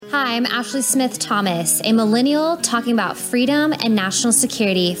Hi, I'm Ashley Smith Thomas, a millennial talking about freedom and national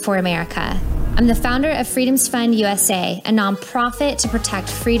security for America. I'm the founder of Freedom's Fund USA, a nonprofit to protect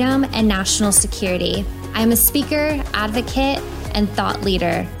freedom and national security. I am a speaker, advocate, and thought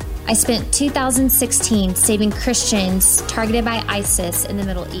leader. I spent 2016 saving Christians targeted by ISIS in the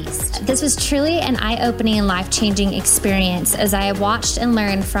Middle East. This was truly an eye-opening and life-changing experience as I watched and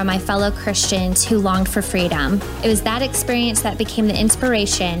learned from my fellow Christians who longed for freedom. It was that experience that became the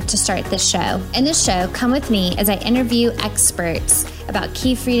inspiration to start this show. In this show, come with me as I interview experts about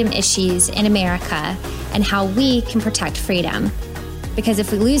key freedom issues in America and how we can protect freedom. Because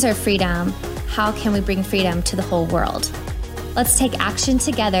if we lose our freedom, how can we bring freedom to the whole world? Let's take action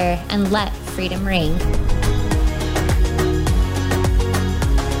together and let freedom ring.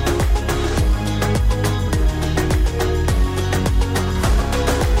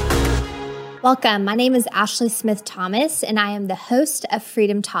 Welcome. My name is Ashley Smith Thomas, and I am the host of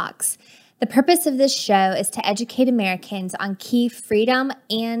Freedom Talks. The purpose of this show is to educate Americans on key freedom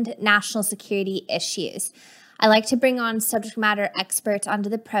and national security issues. I like to bring on subject matter experts onto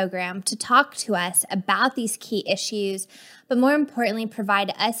the program to talk to us about these key issues, but more importantly,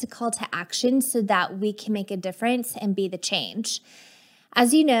 provide us a call to action so that we can make a difference and be the change.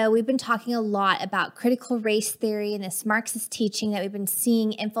 As you know, we've been talking a lot about critical race theory and this Marxist teaching that we've been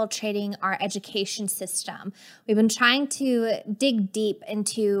seeing infiltrating our education system. We've been trying to dig deep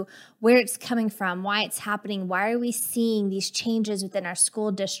into where it's coming from, why it's happening, why are we seeing these changes within our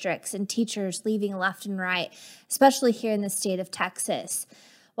school districts and teachers leaving left and right, especially here in the state of Texas.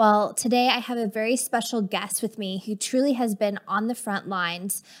 Well, today I have a very special guest with me who truly has been on the front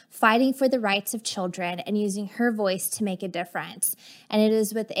lines fighting for the rights of children and using her voice to make a difference. And it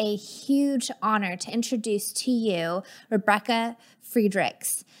is with a huge honor to introduce to you Rebecca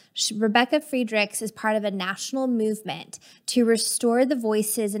Friedrichs. Rebecca Friedrichs is part of a national movement to restore the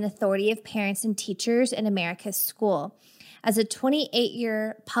voices and authority of parents and teachers in America's school. As a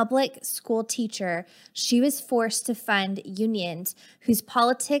 28-year public school teacher, she was forced to fund unions whose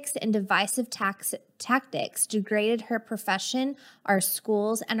politics and divisive tactics degraded her profession, our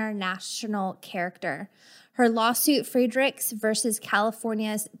schools, and our national character. Her lawsuit, Friedrichs versus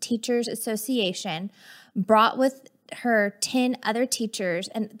California's Teachers Association, brought with her 10 other teachers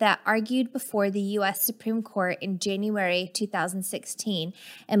and that argued before the U.S. Supreme Court in January 2016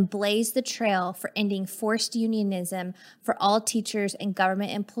 and blazed the trail for ending forced unionism for all teachers and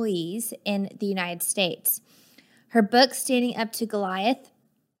government employees in the United States. Her book, Standing Up to Goliath,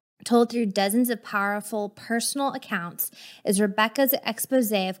 told through dozens of powerful personal accounts, is Rebecca's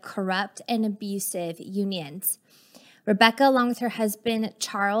expose of corrupt and abusive unions. Rebecca, along with her husband,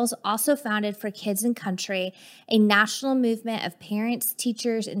 Charles, also founded For Kids and Country, a national movement of parents,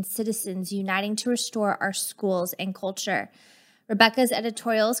 teachers, and citizens uniting to restore our schools and culture. Rebecca's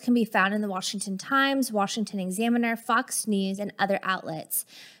editorials can be found in the Washington Times, Washington Examiner, Fox News, and other outlets.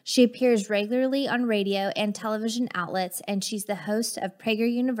 She appears regularly on radio and television outlets, and she's the host of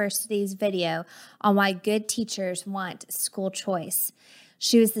Prager University's video on why good teachers want school choice.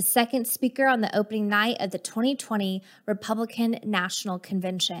 She was the second speaker on the opening night of the 2020 Republican National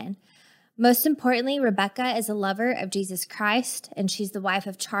Convention. Most importantly, Rebecca is a lover of Jesus Christ, and she's the wife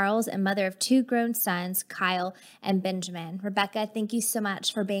of Charles and mother of two grown sons, Kyle and Benjamin. Rebecca, thank you so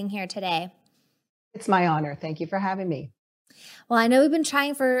much for being here today. It's my honor. Thank you for having me. Well, I know we've been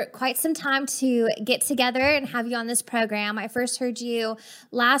trying for quite some time to get together and have you on this program. I first heard you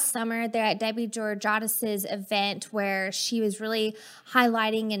last summer there at Debbie Georgiadis's event where she was really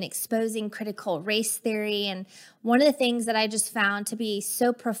highlighting and exposing critical race theory. And one of the things that I just found to be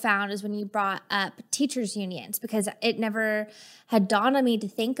so profound is when you brought up teachers' unions, because it never had dawned on me to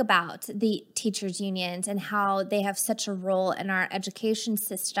think about the teachers' unions and how they have such a role in our education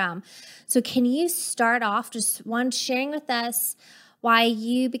system. So can you start off just one, sharing with us why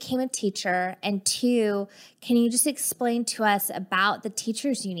you became a teacher, and two, can you just explain to us about the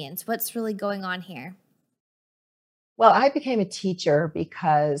teachers' unions? What's really going on here? Well, I became a teacher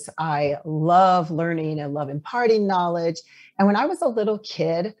because I love learning and love imparting knowledge. And when I was a little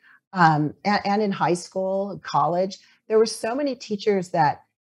kid, and in high school, college, there were so many teachers that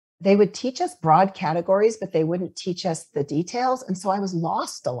they would teach us broad categories, but they wouldn't teach us the details. And so I was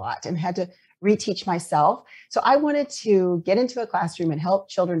lost a lot and had to reteach myself. So I wanted to get into a classroom and help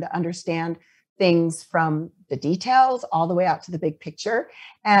children to understand things from the details all the way out to the big picture.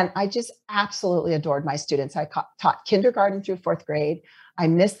 And I just absolutely adored my students. I taught kindergarten through fourth grade. I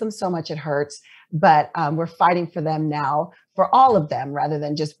miss them so much, it hurts, but we're fighting for them now, for all of them, rather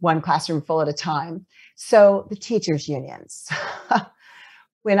than just one classroom full at a time. So the teachers' unions.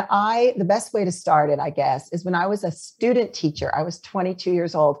 The best way to start it, I guess, is when I was a student teacher. I was 22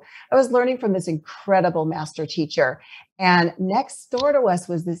 years old. I was learning from this incredible master teacher. And next door to us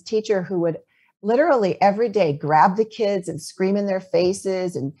was this teacher who would literally every day grab the kids and scream in their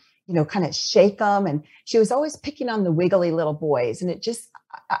faces and, kind of shake them. And she was always picking on the wiggly little boys. And it just,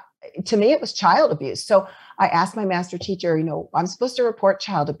 to me, it was child abuse. So I asked my master teacher, I'm supposed to report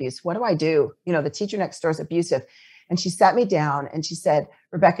child abuse. What do I do? The teacher next door is abusive. And she sat me down and she said,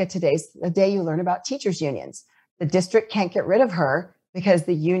 Rebecca, today's the day you learn about teachers' unions. The district can't get rid of her because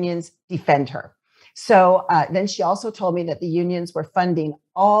the unions defend her. So then she also told me that the unions were funding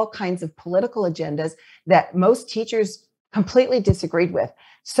all kinds of political agendas that most teachers completely disagreed with.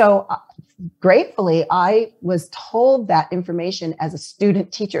 So gratefully, I was told that information as a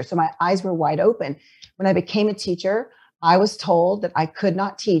student teacher. So my eyes were wide open. When I became a teacher, I was told that I could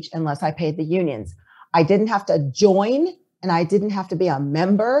not teach unless I paid the unions. I didn't have to join and I didn't have to be a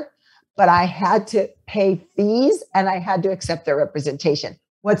member, but I had to pay fees and I had to accept their representation.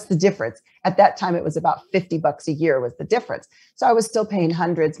 What's the difference? At that time, it was about $50 a year was the difference. So I was still paying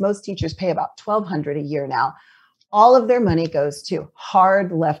hundreds. Most teachers pay about $1,200 a year now. All of their money goes to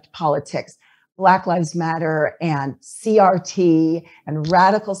hard left politics, Black Lives Matter and CRT and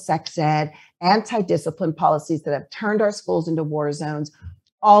radical sex ed, anti-discipline policies that have turned our schools into war zones.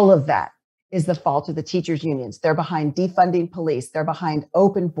 All of that is the fault of the teachers' unions. They're behind defunding police. They're behind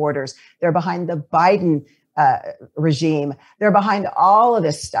open borders. They're behind the Biden regime. They're behind all of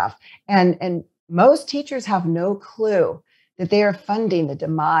this stuff. And most teachers have no clue that they are funding the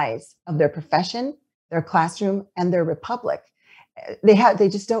demise of their profession, their classroom, and their republic. They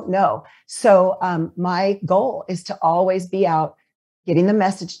just don't know. So my goal is to always be out getting the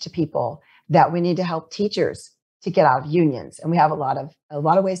message to people that we need to help teachers to get out of unions. And we have a lot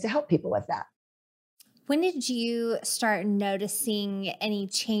of ways to help people with that. When did you start noticing any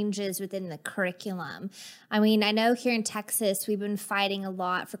changes within the curriculum? I mean, I know here in Texas, we've been fighting a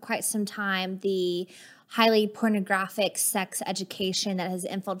lot for quite some time, the highly pornographic sex education that has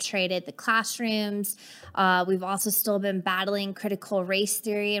infiltrated the classrooms. We've also still been battling critical race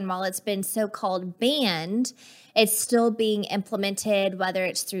theory. And while it's been so-called banned, it's still being implemented, whether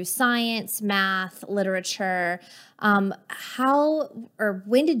it's through science, math, literature. How or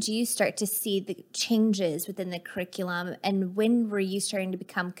when did you start to see the changes within the curriculum, and when were you starting to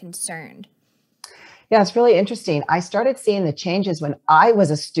become concerned? Yeah, it's really interesting. I started seeing the changes when I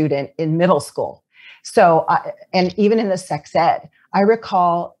was a student in middle school. So, and even in the sex ed, I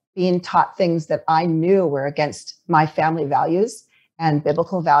recall being taught things that I knew were against my family values and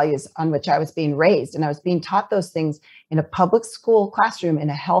biblical values on which I was being raised. And I was being taught those things in a public school classroom,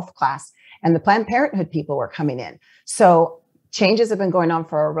 in a health class, and the Planned Parenthood people were coming in. So changes have been going on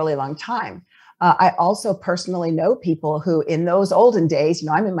for a really long time. I also personally know people who in those olden days,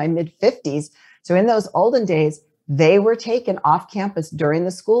 I'm in my mid 50s. So in those olden days, they were taken off campus during the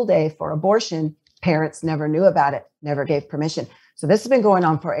school day for abortion. Parents never knew about it, never gave permission. So this has been going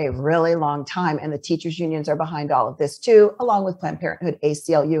on for a really long time. And the teachers unions are behind all of this too, along with Planned Parenthood,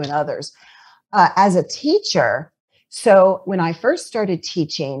 ACLU, and others. As a teacher, so when I first started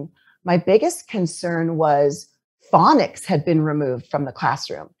teaching, my biggest concern was phonics had been removed from the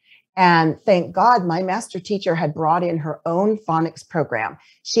classroom. And thank God my master teacher had brought in her own phonics program.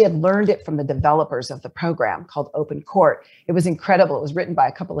 She had learned it from the developers of the program called Open Court. It was incredible. It was written by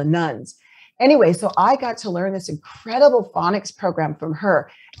a couple of nuns. Anyway, so I got to learn this incredible phonics program from her.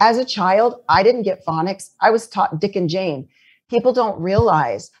 As a child, I didn't get phonics. I was taught Dick and Jane. People don't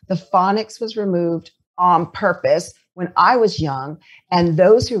realize the phonics was removed on purpose when I was young. And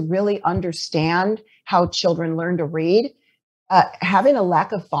those who really understand how children learn to read, having a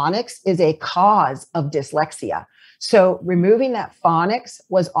lack of phonics is a cause of dyslexia. So removing that phonics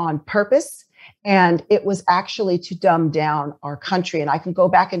was on purpose. And it was actually to dumb down our country. And I can go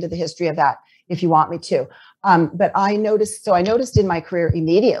back into the history of that if you want me to. But I noticed in my career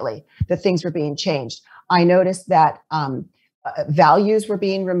immediately that things were being changed. I noticed that values were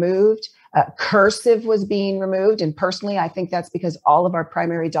being removed, cursive was being removed. And personally, I think that's because all of our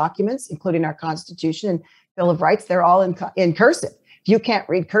primary documents, including our Constitution and Bill of Rights, they're all in cursive. If you can't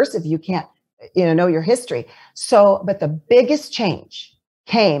read cursive, you can't know your history. So, but the biggest change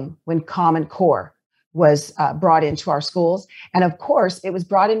came when Common Core was brought into our schools. And of course, it was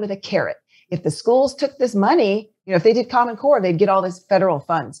brought in with a carrot. If the schools took this money, if they did Common Core, they'd get all this federal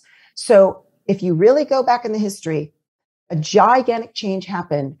funds. So if you really go back in the history, a gigantic change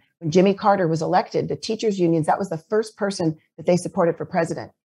happened when Jimmy Carter was elected. The teachers unions, that was the first person that they supported for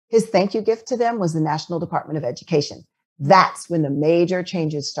president. His thank you gift to them was the National Department of Education. That's when the major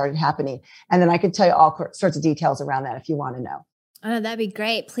changes started happening. And then I can tell you all sorts of details around that if you want to know. Oh, that'd be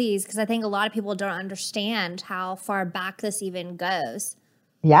great, please, because I think a lot of people don't understand how far back this even goes.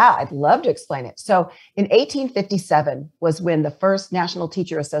 Yeah, I'd love to explain it. So in 1857 was when the first National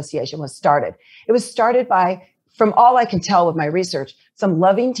Teacher Association was started. It was started by, from all I can tell with my research, some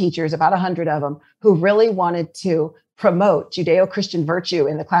loving teachers, about 100 of them, who really wanted to promote Judeo-Christian virtue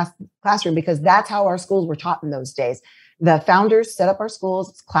in the classroom, because that's how our schools were taught in those days. The founders set up our schools,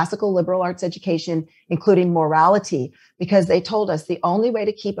 it's classical liberal arts education, including morality, because they told us the only way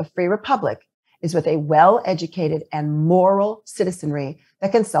to keep a free republic is with a well-educated and moral citizenry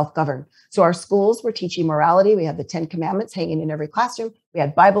that can self-govern. So our schools were teaching morality. We had the 10 Commandments hanging in every classroom. We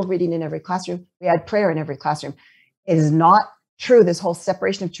had Bible reading in every classroom. We had prayer in every classroom. It is not true. This whole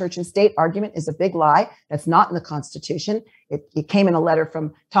separation of church and state argument is a big lie. That's not in the Constitution. It came in a letter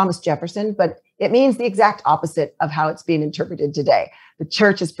from Thomas Jefferson, but it means the exact opposite of how it's being interpreted today. The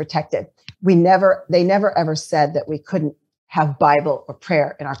church is protected. They never ever said that we couldn't have Bible or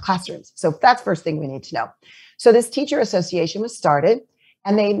prayer in our classrooms. So that's first thing we need to know. So this teacher association was started,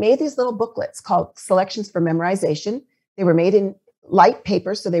 and they made these little booklets called Selections for Memorization. They were made in light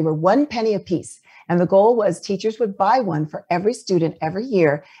paper, so they were 1 penny a piece. And the goal was teachers would buy one for every student every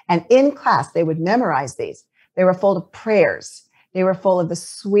year. And in class, they would memorize these. They were full of prayers. They were full of the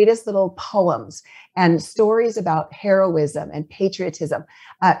sweetest little poems and stories about heroism and patriotism.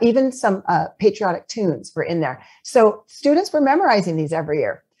 Even some patriotic tunes were in there. So students were memorizing these every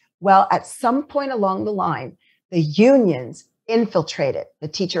year. Well, at some point along the line, the unions infiltrated the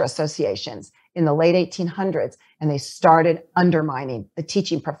teacher associations in the late 1800s, and they started undermining the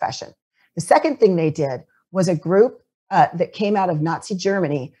teaching profession. The second thing they did was a group that came out of Nazi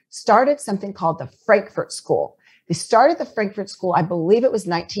Germany started something called the Frankfurt School. They started the Frankfurt School, I believe it was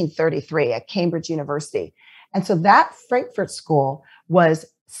 1933 at Cambridge University. And so that Frankfurt School was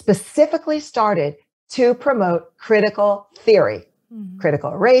specifically started to promote critical theory,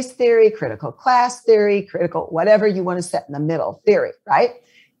 critical race theory, critical class theory, critical whatever you want to set in the middle theory, right?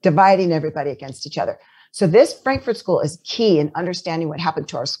 Dividing everybody against each other. So this Frankfurt School is key in understanding what happened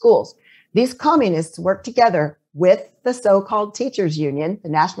to our schools. These communists worked together with the so-called teachers union, the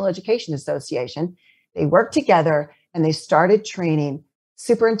National Education Association. They worked together and they started training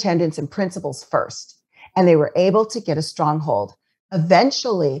superintendents and principals first. And they were able to get a stronghold.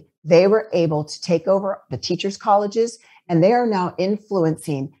 Eventually, they were able to take over the teachers' colleges, and they are now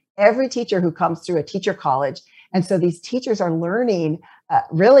influencing every teacher who comes through a teacher college. And so these teachers are learning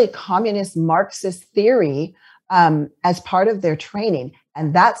really communist Marxist theory as part of their training.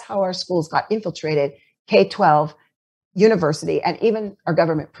 And that's how our schools got infiltrated, K-12, university, and even our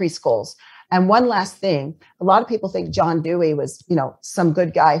government preschools. And one last thing, a lot of people think John Dewey was, some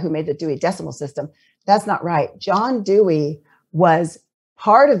good guy who made the Dewey Decimal System. That's not right. John Dewey was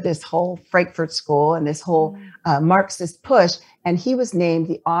part of this whole Frankfurt School and this whole Marxist push, and he was named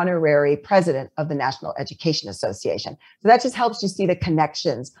the honorary president of the National Education Association. So that just helps you see the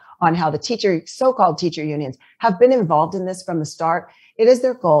connections on how the so-called teacher unions have been involved in this from the start. It is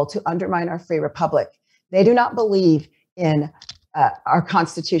their goal to undermine our free republic. They do not believe in our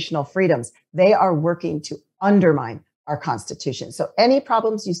constitutional freedoms. They are working to undermine our Constitution. So any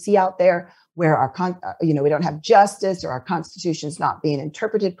problems you see out there where we don't have justice or our Constitution is not being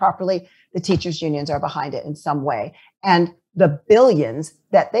interpreted properly, the teachers' unions are behind it in some way. And the billions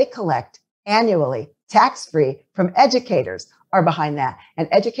that they collect annually, tax-free from educators, are behind that. And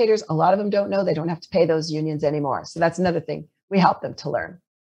educators, a lot of them don't know they don't have to pay those unions anymore. So that's another thing we help them to learn.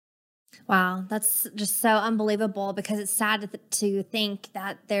 Wow, that's just so unbelievable, because it's sad to think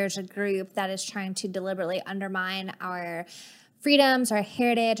that there's a group that is trying to deliberately undermine our freedoms, our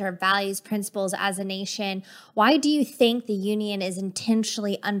heritage, our values, principles as a nation. Why do you think the union is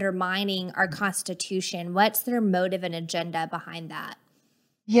intentionally undermining our Constitution? What's their motive and agenda behind that?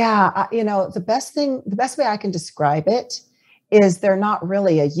 Yeah, the best way I can describe it is they're not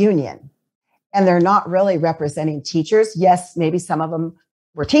really a union, and they're not really representing teachers. Yes, maybe some of them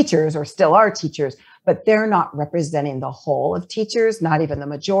were teachers or still are teachers, but they're not representing the whole of teachers, not even the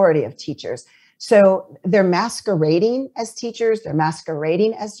majority of teachers. So they're masquerading as teachers, they're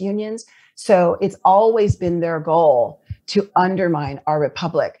masquerading as unions. So it's always been their goal to undermine our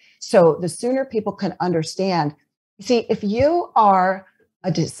republic. So the sooner people can understand, see, if you are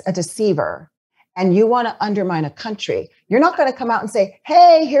a deceiver and you want to undermine a country, you're not going to come out and say,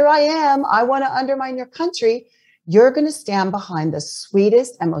 hey, here I am, I want to undermine your country. You're going to stand behind the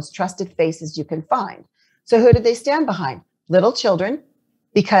sweetest and most trusted faces you can find. So who did they stand behind? Little children,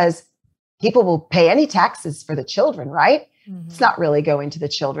 because people will pay any taxes for the children, right? Mm-hmm. It's not really going to the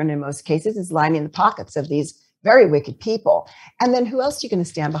children in most cases. It's lining the pockets of these very wicked people. And then who else are you going to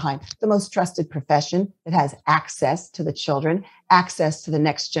stand behind? The most trusted profession that has access to the children, access to the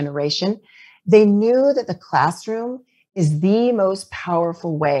next generation. They knew that the classroom is the most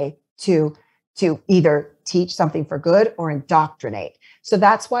powerful way to either teach something for good or indoctrinate. So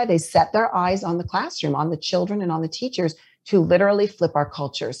that's why they set their eyes on the classroom, on the children and on the teachers to literally flip our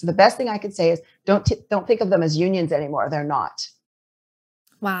culture. So the best thing I could say is don't think of them as unions anymore. They're not.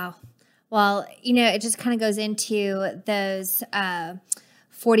 Wow. Well, it just kind of goes into those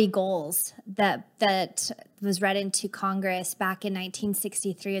 40 goals that was read into Congress back in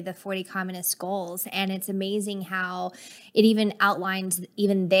 1963 of the 40 Communist Goals. And it's amazing how it even outlines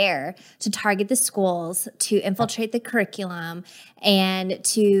even there to target the schools, to infiltrate the curriculum, and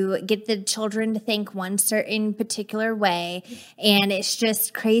to get the children to think one certain particular way. And it's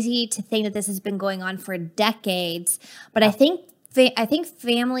just crazy to think that this has been going on for decades. But I think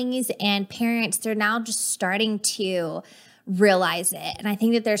families and parents, they're now just starting to realize it. And I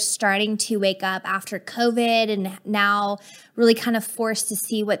think that they're starting to wake up after COVID and now really kind of forced to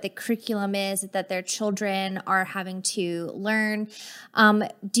see what the curriculum is that their children are having to learn.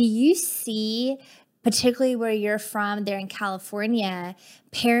 Do you see, particularly where you're from there in California,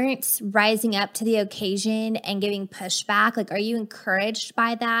 parents rising up to the occasion and giving pushback? Like, are you encouraged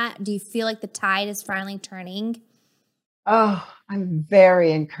by that? Do you feel like the tide is finally turning? Oh, I'm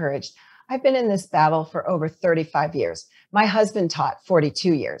very encouraged. I've been in this battle for over 35 years. My husband taught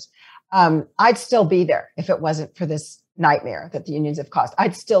 42 years. I'd still be there if it wasn't for this nightmare that the unions have caused.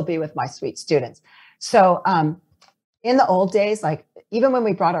 I'd still be with my sweet students. So in the old days, like even when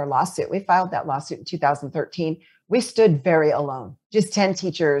we brought our lawsuit, we filed that lawsuit in 2013. We stood very alone, just 10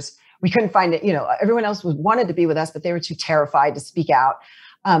 teachers. We couldn't find it. Everyone else wanted to be with us, but they were too terrified to speak out.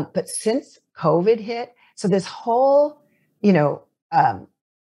 But since COVID hit, so this whole,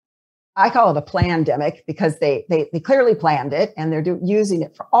 I call it a plandemic because they clearly planned it and they're using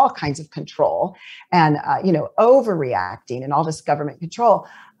it for all kinds of control and, overreacting and all this government control.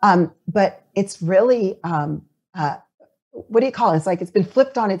 But it's really, what do you call it? It's like it's been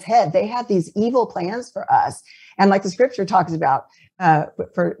flipped on its head. They had these evil plans for us. And like the scripture talks about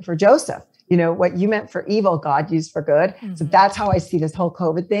for Joseph, what you meant for evil, God used for good. Mm-hmm. So that's how I see this whole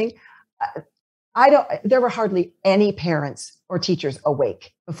COVID thing. There were hardly any parents or teachers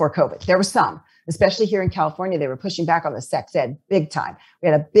awake before COVID. There were some, especially here in California, they were pushing back on the sex ed big time. We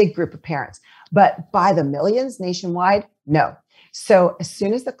had a big group of parents, but by the millions nationwide, no. So as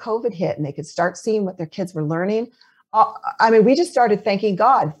soon as the COVID hit and they could start seeing what their kids were learning, we just started thanking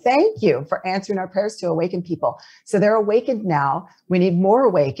God. Thank you for answering our prayers to awaken people. So they're awakened now. We need more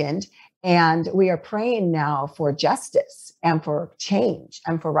awakened. And we are praying now for justice and for change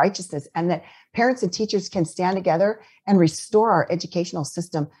and for righteousness, and that parents and teachers can stand together and restore our educational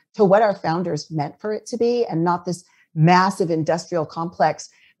system to what our founders meant for it to be, and not this massive industrial complex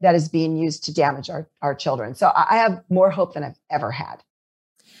that is being used to damage our children. So I have more hope than I've ever had.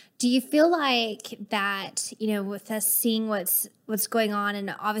 Do you feel like that, with us seeing what's going on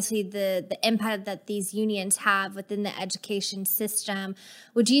and obviously the impact that these unions have within the education system,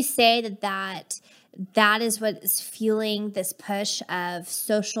 would you say that is what is fueling this push of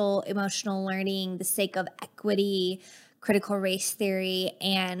social emotional learning, the sake of equity, critical race theory?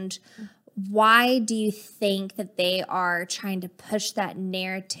 And why do you think that they are trying to push that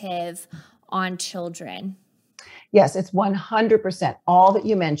narrative on children? Yes, it's 100%. All that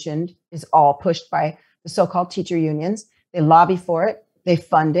you mentioned is all pushed by the so-called teacher unions. They lobby for it. They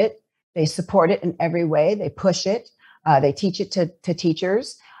fund it. They support it in every way. They push it. They teach it to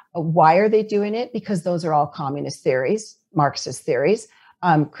teachers. Why are they doing it? Because those are all communist theories, Marxist theories.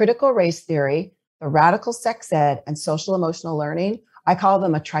 Critical race theory, the radical sex ed, and social emotional learning, I call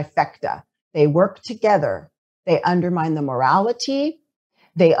them a trifecta. They work together. They undermine the morality.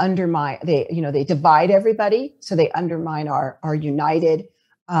 They undermine, they divide everybody. So they undermine our united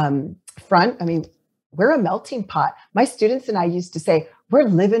front. We're a melting pot. My students and I used to say, we're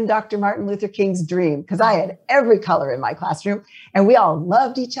living Dr. Martin Luther King's dream, because I had every color in my classroom and we all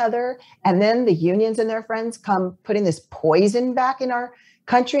loved each other. And then the unions and their friends come putting this poison back in our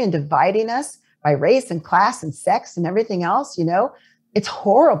country and dividing us by race and class and sex and everything else. It's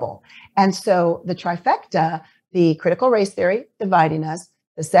horrible. And so the trifecta, the critical race theory, dividing us,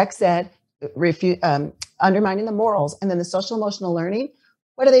 the sex ed, undermining the morals, and then the social emotional learning.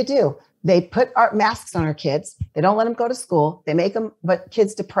 What do? They put our masks on our kids. They don't let them go to school. They make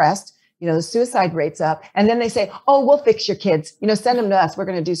kids depressed. The suicide rate's up. And then they say, oh, we'll fix your kids. Send them to us. We're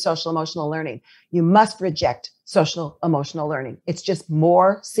going to do social emotional learning. You must reject social emotional learning. It's just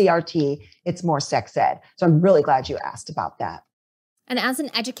more CRT. It's more sex ed. So I'm really glad you asked about that. And as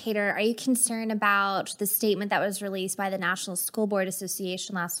an educator, are you concerned about the statement that was released by the National School Board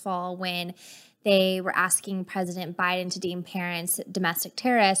Association last fall when they were asking President Biden to deem parents domestic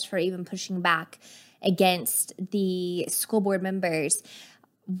terrorists for even pushing back against the school board members?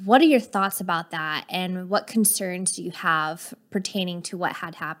 What are your thoughts about that, and what concerns do you have pertaining to what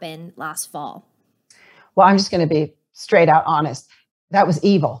had happened last fall? Well, I'm just going to be straight out honest. That was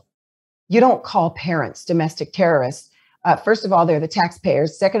evil. You don't call parents domestic terrorists. First of all, they're the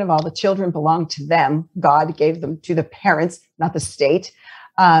taxpayers. Second of all, the children belong to them. God gave them to the parents, not the state.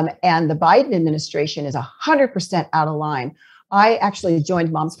 And the Biden administration is 100% out of line. I actually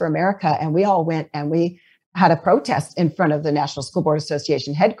joined Moms for America, and we all went and we had a protest in front of the National School Board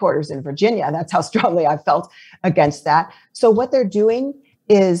Association headquarters in Virginia. That's how strongly I felt against that. So what they're doing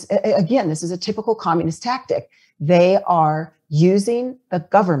is, again, this is a typical communist tactic. They are using the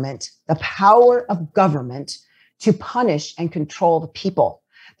government, the power of government, to punish and control the people.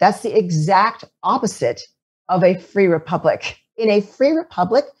 That's the exact opposite of a free republic. In a free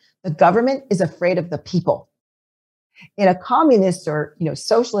republic, the government is afraid of the people. In a communist or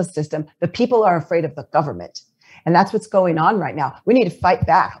socialist system, the people are afraid of the government. And that's what's going on right now. We need to fight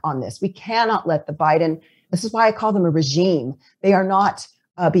back on this. We cannot let the Biden, this is why I call them a regime. They are not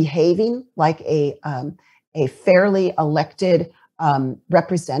behaving like a fairly elected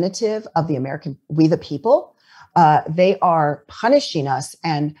representative of the American, we the people. They are punishing us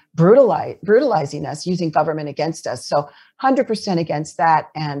and brutalizing us, using government against us. So 100% against that,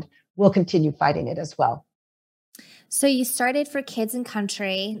 and we'll continue fighting it as well. So you started for Kids and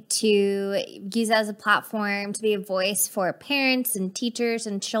Country to use as a platform to be a voice for parents and teachers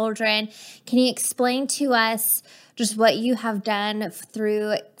and children. Can you explain to us just what you have done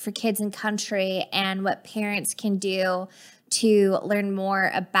for Kids and Country and what parents can do to learn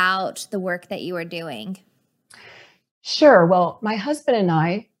more about the work that you are doing? Sure. Well, my husband and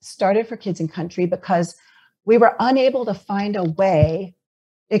I started for Kids and Country because we were unable to find a way,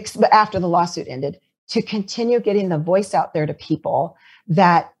 after the lawsuit ended, to continue getting the voice out there to people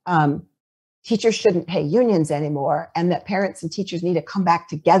that teachers shouldn't pay unions anymore, and that parents and teachers need to come back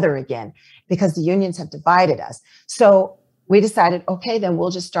together again because the unions have divided us. So we decided, okay, then we'll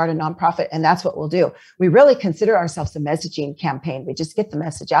just start a nonprofit, and that's what we'll do. We really consider ourselves a messaging campaign. We just get the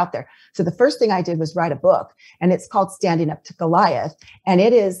message out there. So the first thing I did was write a book, and it's called Standing Up to Goliath. And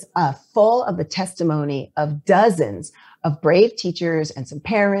it is full of the testimony of dozens of brave teachers and some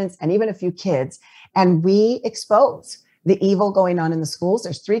parents and even a few kids. And we expose the evil going on in the schools.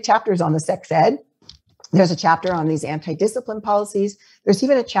 There's 3 chapters on the sex ed. There's a chapter on these anti-discipline policies. There's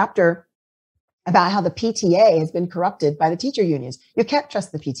even a chapter about how the PTA has been corrupted by the teacher unions. You can't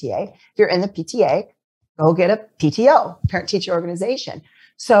trust the PTA. If you're in the PTA, go get a PTO, parent-teacher organization.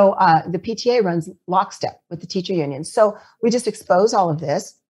 So the PTA runs lockstep with the teacher unions. So we just expose all of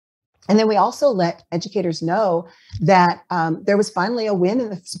this. And then we also let educators know that there was finally a win in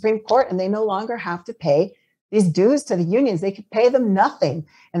the Supreme Court, and they no longer have to pay these dues to the unions. They could pay them nothing,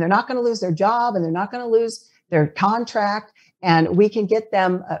 and they're not going to lose their job, and they're not going to lose their contract. And we can get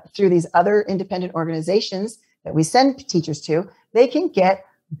them through these other independent organizations that we send teachers to. They can get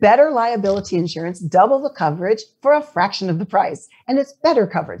better liability insurance, double the coverage for a fraction of the price. And it's better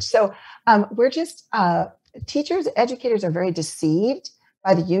coverage. So we're just, teachers, educators are very deceived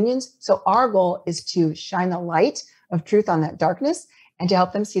by the unions. So our goal is to shine the light of truth on that darkness and to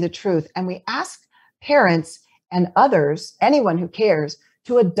help them see the truth. And we ask parents and others, anyone who cares,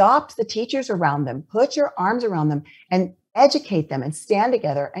 to adopt the teachers around them, put your arms around them and educate them and stand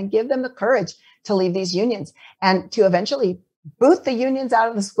together and give them the courage to leave these unions and to eventually boot the unions out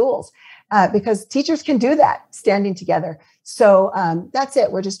of the schools because teachers can do that standing together. So that's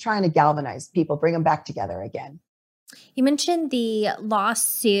it. We're just trying to galvanize people, bring them back together again. You mentioned the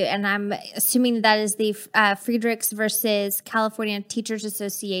lawsuit, and I'm assuming that is the Friedrichs versus California Teachers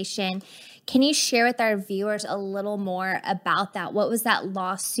Association. Can you share with our viewers a little more about that? What was that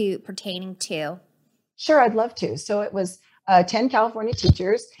lawsuit pertaining to? Sure, I'd love to. So it was 10 California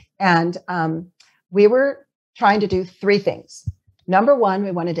teachers, and we were trying to do 3 things. Number one,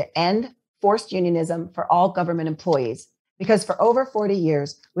 we wanted to end forced unionism for all government employees, because for over 40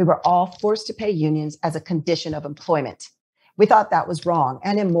 years, we were all forced to pay unions as a condition of employment. We thought that was wrong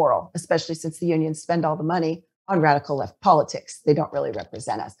and immoral, especially since the unions spend all the money on radical left politics. They don't really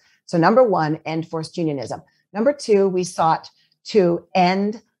represent us. So number one, end forced unionism. Number 2, we sought to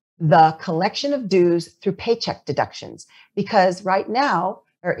end the collection of dues through paycheck deductions, because right now,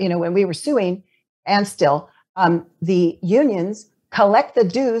 or when we were suing, and still, the unions collect the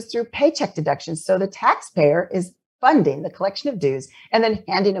dues through paycheck deductions. So the taxpayer is funding the collection of dues and then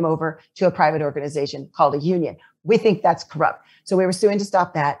handing them over to a private organization called a union. We think that's corrupt. So we were suing to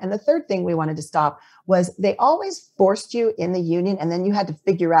stop that. And the third thing we wanted to stop was they always forced you in the union, and then you had to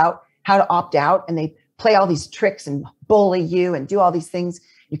figure out how to opt out. And they play all these tricks and bully you and do all these things.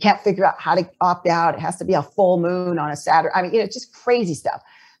 You can't figure out how to opt out. It has to be a full moon on a Saturday. I mean, just crazy stuff.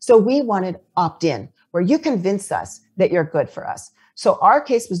 So we wanted opt-in, where you convince us that you're good for us. So our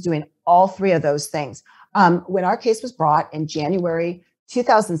case was doing all three of those things. When our case was brought in January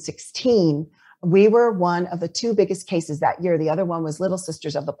 2016, we were one of the two biggest cases that year. The other one was Little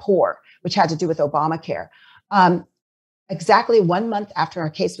Sisters of the Poor, which had to do with Obamacare. Exactly 1 month after our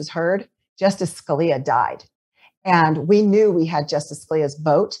case was heard, Justice Scalia died. And we knew we had Justice Scalia's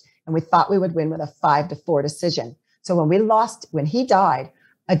vote, and we thought we would win with a 5-4 decision. So when he died,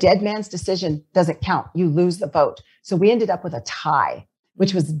 a dead man's decision doesn't count. You lose the vote. So we ended up with a tie,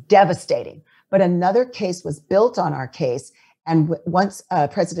 which was devastating. But another case was built on our case. And once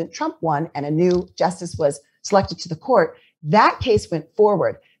President Trump won and a new justice was selected to the court, that case went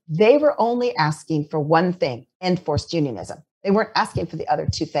forward. They were only asking for one thing: enforced unionism. They weren't asking for the other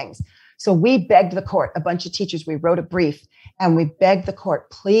two things. So we begged the court, a bunch of teachers, we wrote a brief and we begged the court,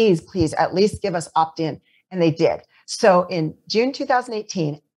 please, at least give us opt-in. And they did. So in June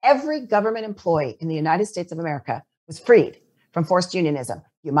 2018, every government employee in the United States of America was freed from forced unionism.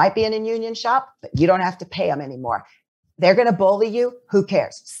 You might be in a union shop, but you don't have to pay them anymore. They're going to bully you. Who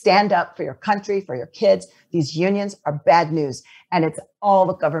cares? Stand up for your country, for your kids. These unions are bad news. And it's all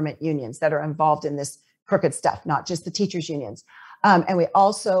the government unions that are involved in this crooked stuff, not just the teachers' unions. And we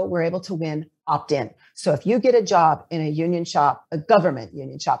also were able to win opt-in. So if you get a job in a union shop, a government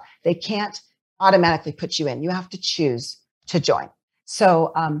union shop, they can't automatically put you in. You have to choose to join.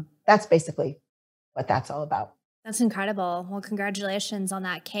 So that's basically what that's all about. That's incredible. Well, congratulations on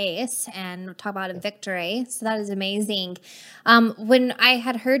that case, and talk about a victory. So that is amazing. When I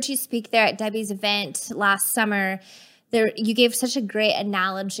had heard you speak there at Debbie's event last summer, you gave such a great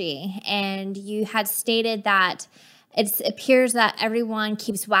analogy, and you had stated that it appears that everyone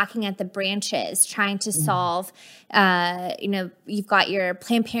keeps whacking at the branches, trying to solve, you've got your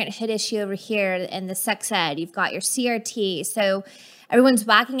Planned Parenthood issue over here and the sex ed, you've got your CRT. So everyone's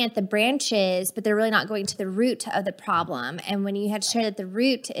whacking at the branches, but they're really not going to the root of the problem. And when you had shared that the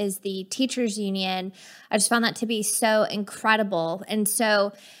root is the teachers union, I just found that to be so incredible. And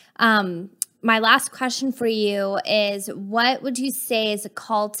so, my last question for you is, what would you say is a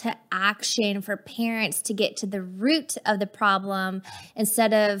call to action for parents to get to the root of the problem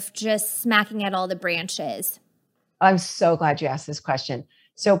instead of just smacking at all the branches? I'm so glad you asked this question.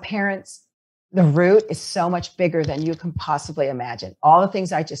 So parents, the root is so much bigger than you can possibly imagine. All the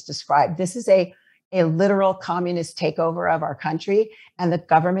things I just described. This is a literal communist takeover of our country, and the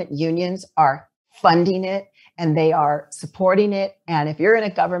government unions are funding it. And they are supporting it. And if you're in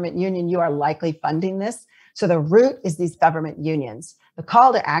a government union, you are likely funding this. So the root is these government unions. The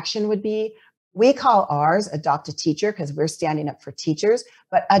call to action would be, we call ours Adopt a Teacher because we're standing up for teachers,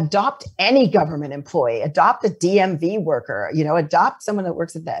 but adopt any government employee, adopt a DMV worker, adopt someone that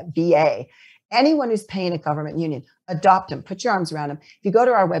works at the VA. Anyone who's paying a government union, adopt them, put your arms around them. If you go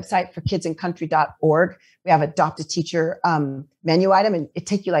to our website for kidsandcountry.org, we have Adopt a Teacher menu item, and it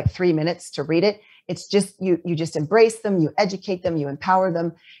takes you like 3 minutes to read it. It's just, you just embrace them, you educate them, you empower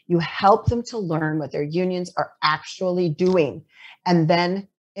them, you help them to learn what their unions are actually doing, and then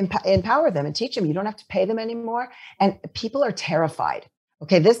empower them and teach them. You don't have to pay them anymore. And people are terrified.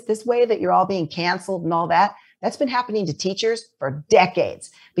 Okay, this way that you're all being canceled and all that, that's been happening to teachers for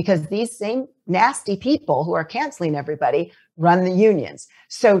decades, because these same nasty people who are canceling everybody run the unions.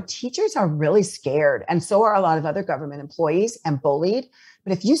 So teachers are really scared, and so are a lot of other government employees, and bullied.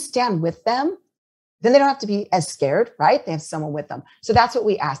 But if you stand with them, then they don't have to be as scared, right? They have someone with them. So that's what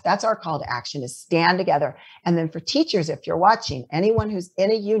we ask. That's our call to action, is stand together. And then for teachers, if you're watching, anyone who's in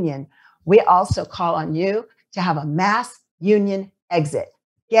a union, we also call on you to have a mass union exit.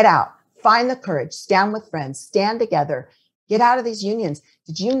 Get out, find the courage, stand with friends, stand together, get out of these unions.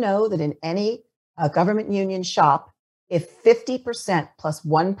 Did you know that in any government union shop, if 50% plus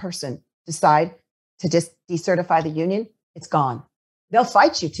one person decide to just decertify the union, it's gone. They'll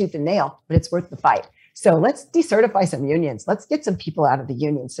fight you tooth and nail, but it's worth the fight. So let's decertify some unions. Let's get some people out of the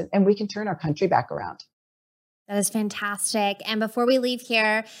unions, and we can turn our country back around. That is fantastic. And before we leave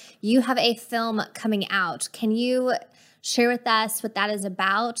here, you have a film coming out. Can you share with us what that is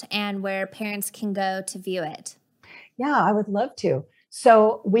about and where parents can go to view it? Yeah, I would love to.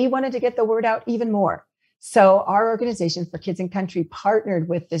 So we wanted to get the word out even more. So our organization for Kids and Country partnered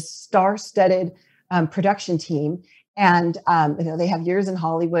with this star-studded production team. And they have years in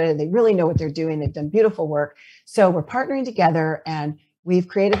Hollywood, and they really know what they're doing. They've done beautiful work. So we're partnering together, and we've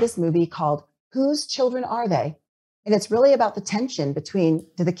created this movie called Whose Children Are They? And it's really about the tension between,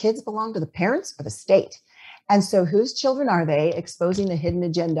 do the kids belong to the parents or the state? And so whose children are they? Exposing the hidden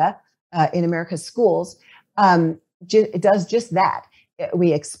agenda in America's schools. It does just that.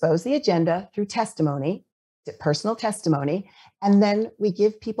 We expose the agenda through testimony, personal testimony, and then we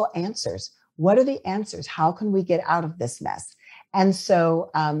give people answers. What are the answers? How can we get out of this mess? And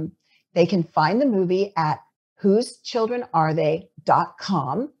so they can find the movie at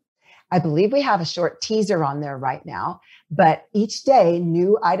whosechildrenarethey.com. I believe we have a short teaser on there right now, but each day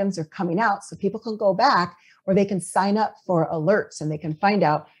new items are coming out so people can go back or they can sign up for alerts and they can find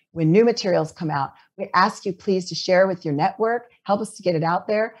out when new materials come out. We ask you please to share with your network, help us to get it out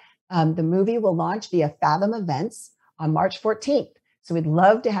there. The movie will launch via Fathom Events on March 14th. So we'd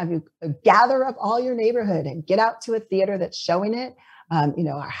love to have you gather up all your neighborhood and get out to a theater that's showing it,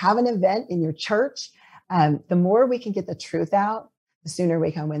 or have an event in your church. The more we can get the truth out, the sooner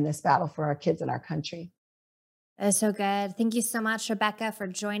we can win this battle for our kids and our country. That's so good. Thank you so much, Rebecca, for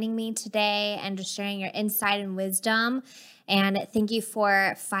joining me today and just sharing your insight and wisdom. And thank you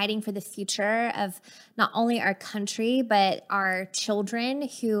for fighting for the future of not only our country, but our children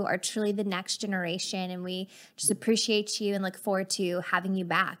who are truly the next generation. And we just appreciate you and look forward to having you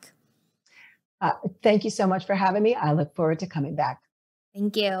back. Thank you so much for having me. I look forward to coming back.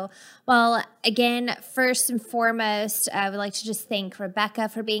 Thank you. Well, again, first and foremost, I would like to just thank Rebecca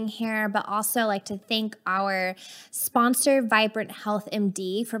for being here, but also like to thank our sponsor, Vibrant Health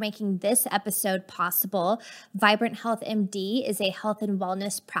MD, for making this episode possible. Vibrant Health MD is a health and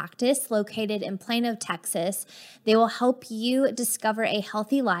wellness practice located in Plano, Texas. They will help you discover a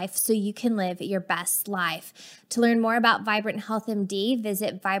healthy life so you can live your best life. To learn more about Vibrant Health MD,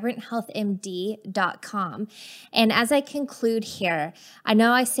 visit vibranthealthmd.com. And as I conclude here, I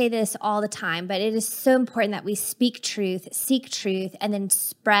know I say this all the time, but it is so important that we speak truth, seek truth, and then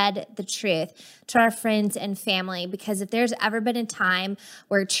spread the truth to our friends and family, because if there's ever been a time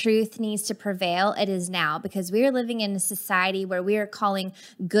where truth needs to prevail, it is now, because we are living in a society where we are calling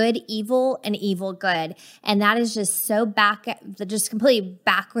good evil and evil good. And that is just just completely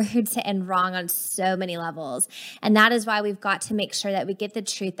backwards and wrong on so many levels. And that is why we've got to make sure that we get the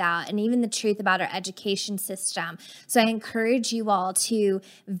truth out, and even the truth about our education system. So I encourage you all to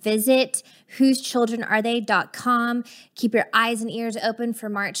visit whosechildrenarethey.com. Keep your eyes and ears open for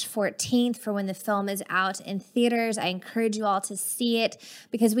March 14th for when the film is out in theaters. I encourage you all to see it,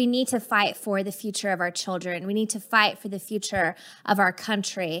 because we need to fight for the future of our children. We need to fight for the future of our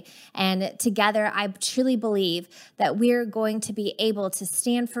country. And together, I truly believe that we're going to be able to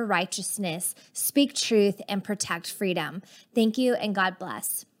stand for righteousness, speak truth, and protect freedom. Thank you, and God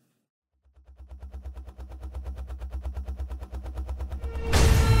bless.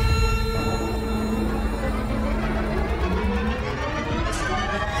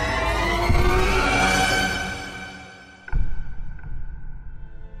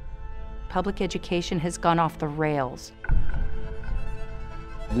 Public education has gone off the rails.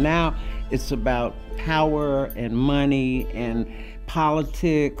 Now it's about power and money and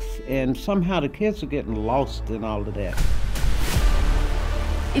politics, and somehow the kids are getting lost in all of that.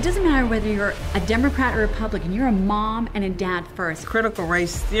 It doesn't matter whether you're a Democrat or Republican, you're a mom and a dad first. Critical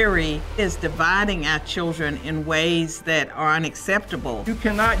race theory is dividing our children in ways that are unacceptable. You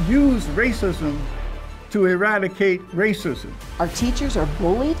cannot use racism to eradicate racism. Our teachers are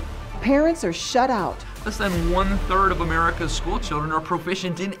bullied. Parents are shut out. Less than 1/3 of America's school children are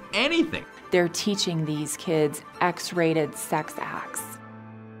proficient in anything. They're teaching these kids X-rated sex acts.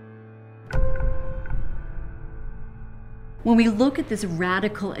 When we look at this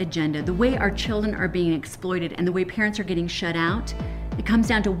radical agenda, the way our children are being exploited and the way parents are getting shut out, it comes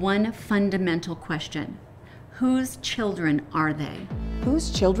down to one fundamental question. Whose children are they?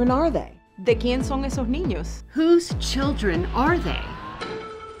 Whose children are they? ¿De quién son esos niños? Whose children are they?